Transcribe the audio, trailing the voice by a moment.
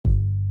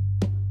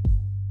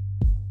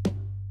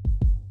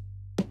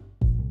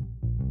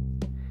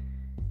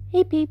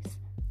Hey peeps,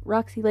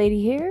 Roxy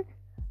Lady here.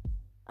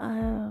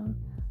 I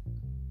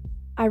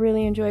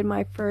really enjoyed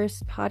my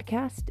first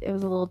podcast. It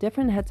was a little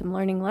different, it had some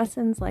learning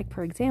lessons, like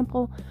for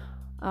example,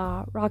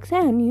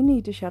 Roxanne, you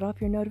need to shut off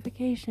your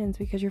notifications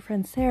because your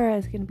friend Sarah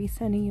is going to be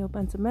sending you a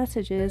bunch of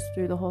messages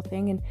through the whole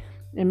thing,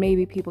 and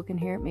maybe people can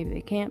hear it, maybe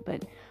they can't,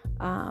 but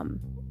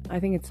I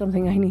think it's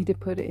something I need to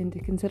put into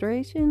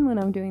consideration when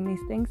I'm doing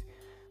these things.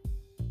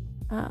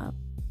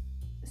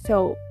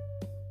 So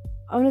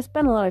I'm going to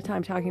spend a lot of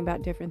time talking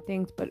about different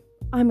things, but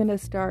I'm going to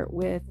start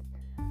with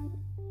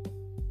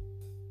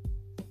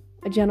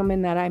a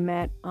gentleman that I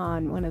met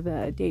on one of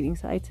the dating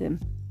sites,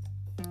 and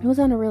it was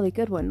on a really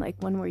good one, like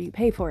one where you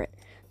pay for it.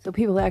 So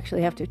people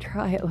actually have to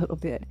try a little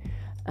bit.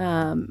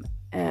 And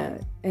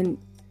in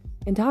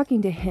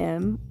talking to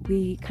him,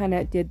 we kind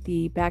of did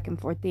the back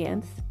and forth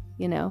dance,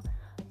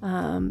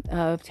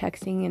 of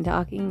texting and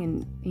talking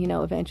and,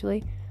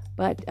 eventually.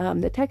 But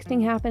the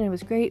texting happened. It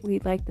was great. We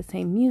liked the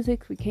same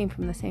music. We came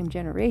from the same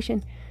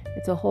generation.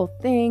 It's a whole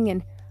thing.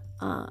 And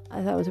I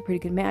thought it was a pretty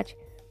good match.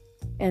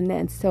 And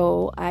then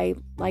so I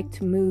like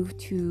to move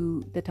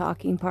to the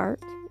talking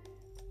part.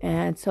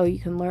 And so you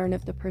can learn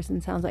if the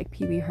person sounds like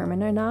Pee Wee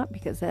Herman or not,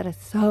 because that is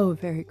so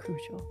very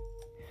crucial.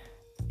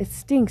 It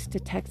stinks to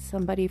text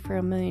somebody for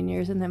a million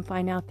years and then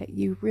find out that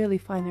you really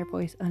find their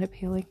voice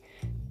unappealing.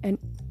 And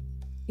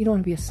you don't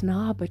want to be a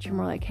snob, but you're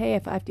more like, hey,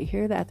 if I have to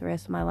hear that the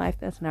rest of my life,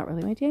 that's not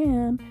really my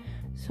jam.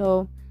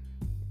 So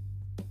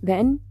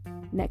then,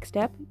 next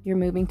step, you're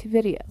moving to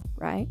video,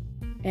 right?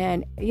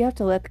 And you have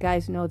to let the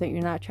guys know that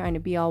you're not trying to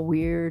be all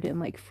weird and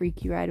like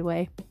freaky right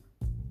away.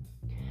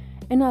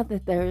 And not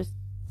that there's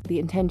the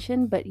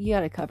intention, but you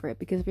got to cover it,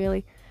 because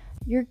really,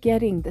 you're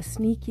getting the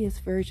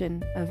sneakiest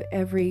version of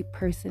every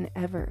person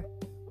ever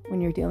when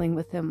you're dealing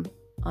with them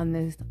on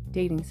those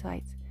dating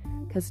sites.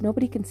 Because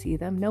nobody can see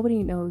them,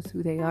 nobody knows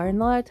who they are,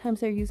 and a lot of times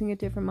they're using a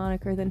different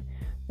moniker than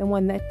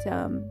one that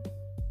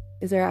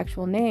is their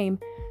actual name,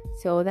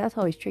 so that's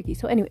always tricky.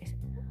 So anyways,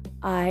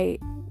 I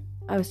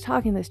was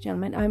talking to this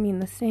gentleman. I mean,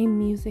 the same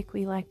music,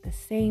 we liked the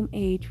same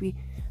age,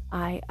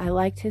 I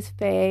liked his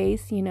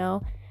face,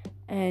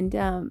 and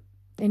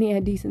he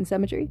had decent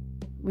symmetry,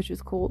 which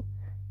was cool,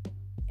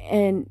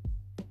 and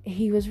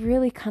he was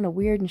really kind of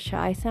weird and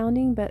shy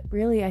sounding, but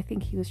really I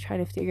think he was trying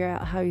to figure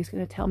out how he was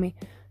going to tell me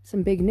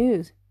some big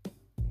news.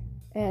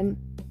 And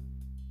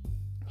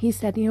he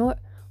said,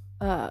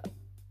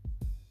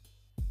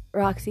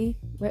 Roxy,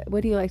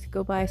 what do you like to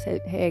go by? I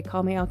said, hey,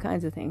 call me all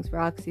kinds of things.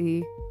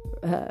 Roxy,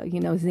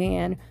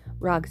 Zan,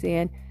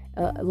 Roxanne.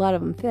 A lot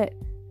of them fit.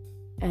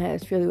 And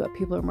it's really what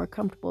people are more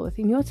comfortable with.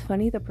 And you know what's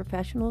funny? The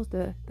professionals,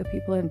 the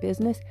people in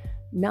business,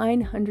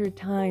 900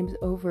 times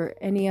over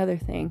any other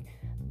thing,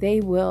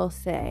 they will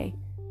say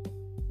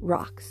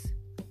Rox.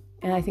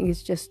 And I think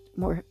it's just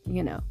more,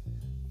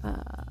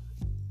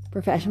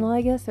 professional,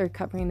 I guess. They're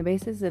covering the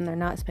bases and they're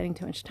not spending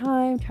too much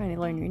time trying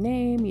to learn your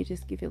name. You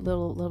just give it a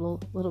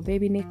little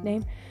baby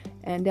nickname.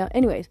 And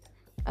anyways,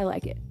 I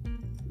like it.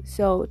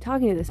 So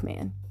talking to this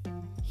man,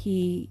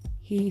 he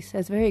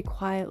says very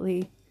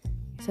quietly,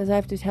 he says, I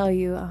have to tell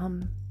you,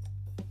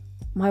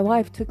 my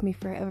wife took me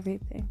for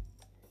everything.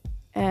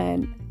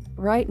 And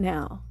right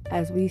now,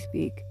 as we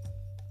speak,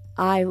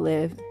 I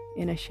live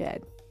in a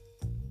shed.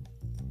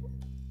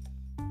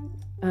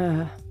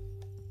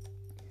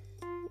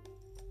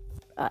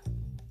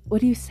 What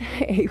do you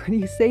say? What do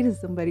you say to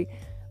somebody?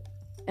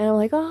 And I'm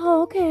like,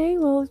 oh, okay,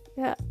 well,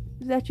 yeah,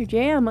 is that your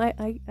jam? I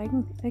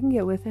can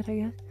get with it, I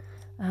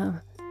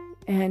guess.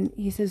 And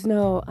he says,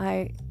 no,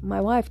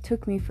 my wife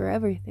took me for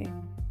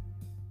everything.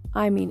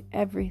 I mean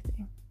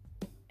everything.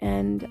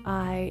 And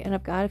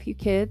I've got a few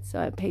kids, so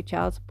I pay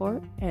child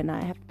support, and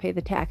I have to pay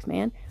the tax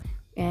man,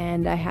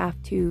 and I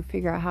have to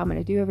figure out how I'm going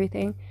to do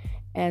everything.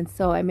 And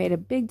so I made a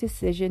big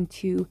decision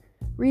to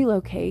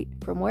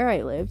relocate from where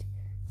I lived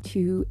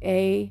to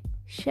a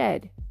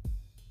shed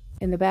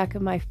in the back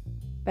of my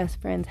best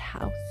friend's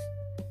house.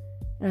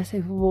 And I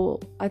said, well,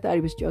 I thought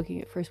he was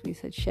joking at first when he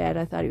said shed.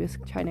 I thought he was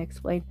trying to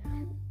explain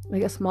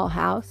like a small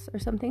house or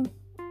something,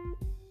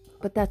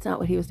 but that's not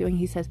what he was doing.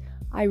 He says,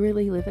 I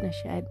really live in a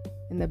shed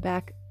in the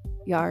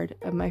backyard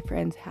of my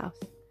friend's house.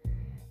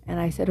 And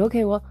I said,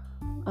 okay, well,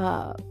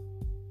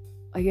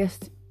 I guess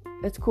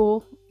that's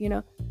cool,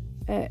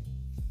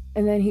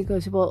 and then he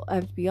goes, well, I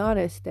have to be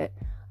honest that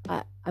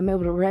I'm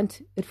able to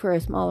rent it for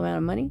a small amount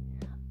of money.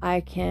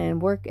 I can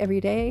work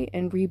every day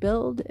and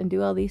rebuild and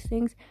do all these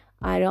things.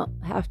 I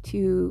don't have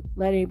to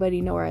let anybody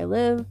know where I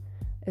live,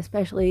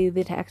 especially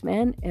the tax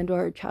man and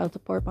or child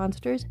support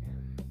monsters.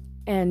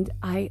 And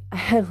I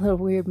had a little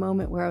weird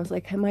moment where I was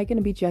like, am I going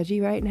to be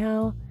judgy right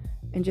now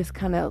and just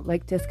kind of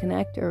like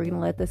disconnect, or are we going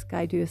to let this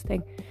guy do his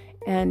thing?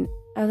 And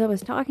as I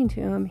was talking to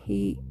him,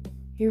 he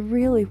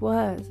really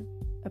was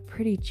a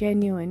pretty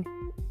genuine,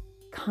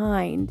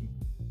 kind,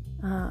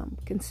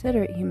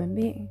 considerate human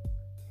being,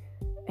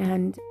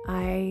 and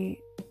I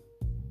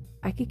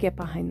could get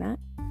behind that.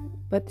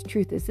 But the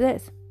truth is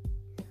this: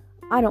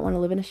 I don't want to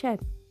live in a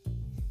shed,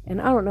 and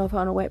I don't know if I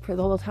want to wait for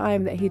the whole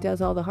time that he does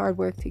all the hard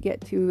work to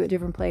get to a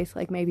different place,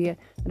 like maybe an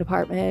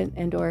apartment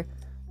and or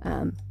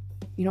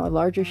a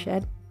larger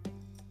shed.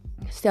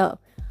 So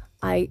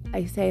I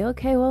say,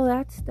 okay, well,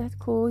 that's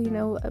cool.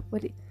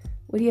 What do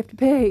you have to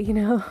pay?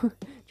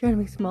 Trying to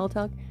make small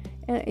talk.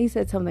 And he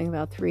said something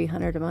about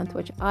 $300 a month,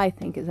 which I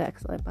think is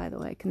excellent, by the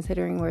way,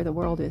 considering where the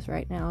world is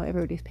right now.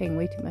 Everybody's paying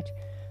way too much.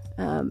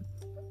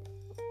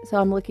 So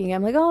I'm like,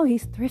 oh,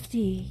 he's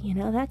thrifty.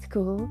 That's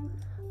cool.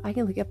 I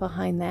can get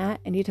behind that.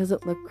 And he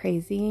doesn't look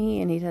crazy,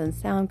 and he doesn't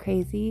sound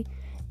crazy.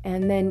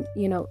 And then,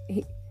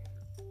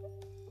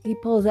 he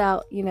pulls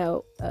out,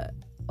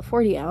 a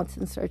 40 ounce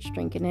and starts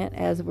drinking it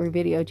as we're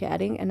video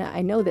chatting. And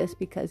I know this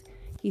because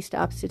he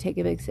stops to take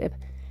a big sip.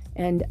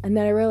 And then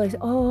I realize,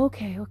 oh,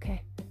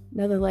 okay.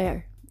 Another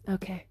layer.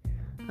 Okay.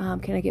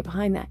 Can I get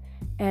behind that?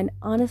 And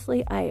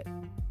honestly, I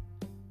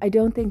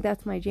don't think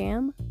that's my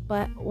jam.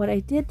 But what I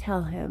did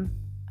tell him,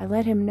 I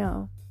let him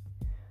know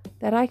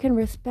that I can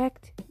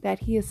respect that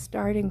he is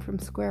starting from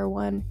square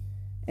one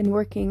and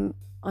working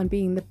on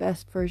being the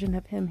best version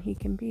of him he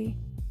can be.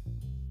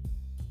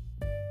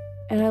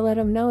 And I let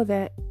him know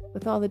that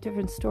with all the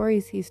different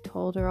stories he's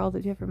told or all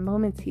the different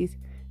moments he's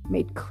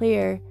made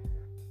clear,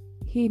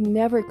 he'd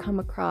never come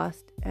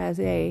across as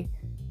a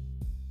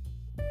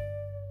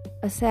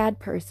sad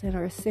person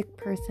or a sick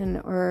person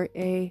or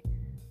a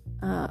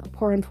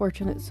poor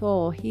unfortunate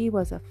soul. He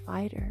was a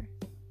fighter.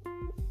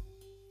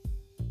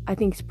 I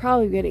think he's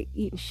probably going to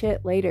eat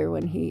shit later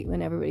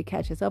when everybody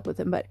catches up with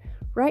him. But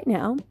right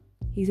now,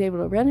 he's able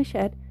to rent a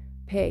shed,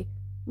 pay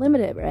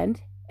limited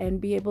rent,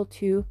 and be able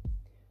to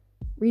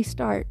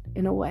restart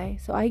in a way.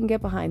 So I can get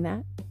behind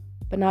that,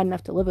 but not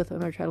enough to live with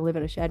him or try to live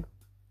in a shed.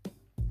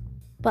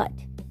 But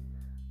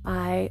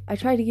I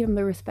tried to give him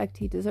the respect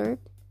he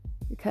deserved,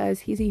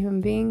 because he's a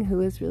human being who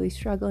is really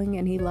struggling,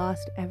 and he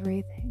lost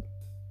everything.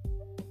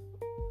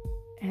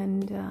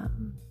 And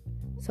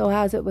so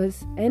as it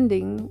was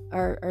ending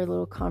our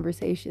little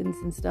conversations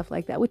and stuff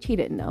like that, which he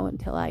didn't know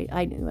until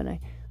I knew, and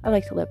I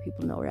like to let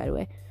people know right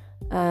away,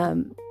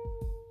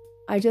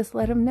 I just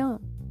let him know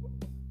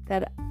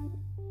that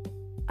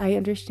I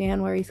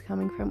understand where he's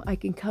coming from. I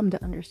can come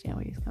to understand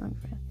where he's coming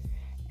from.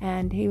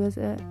 And he was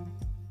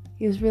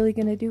really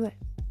going to do it.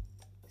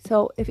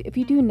 So if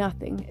you do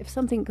nothing, if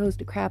something goes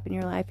to crap in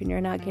your life and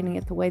you're not getting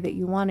it the way that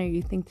you want, or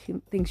you think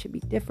things should be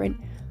different,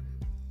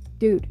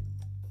 dude,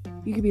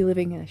 you could be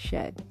living in a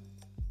shed.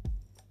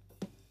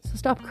 So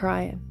stop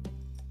crying.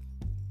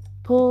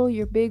 Pull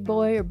your big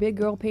boy or big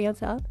girl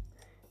pants up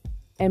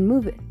and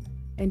move it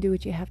and do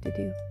what you have to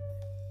do.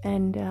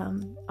 And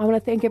I want to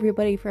thank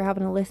everybody for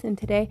having a listen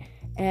today.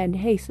 And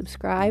hey,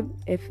 subscribe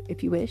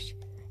if you wish.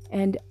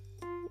 And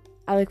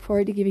I look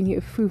forward to giving you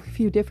a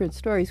few different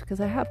stories,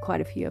 because I have quite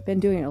a few. I've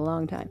been doing it a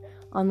long time.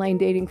 Online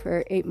dating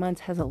for 8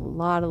 months has a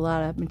lot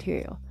of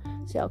material.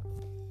 So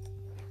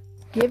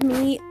give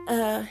me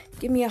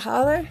a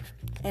holler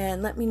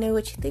and let me know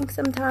what you think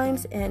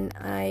sometimes. And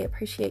I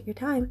appreciate your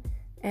time.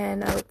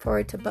 And I look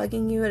forward to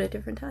bugging you at a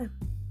different time.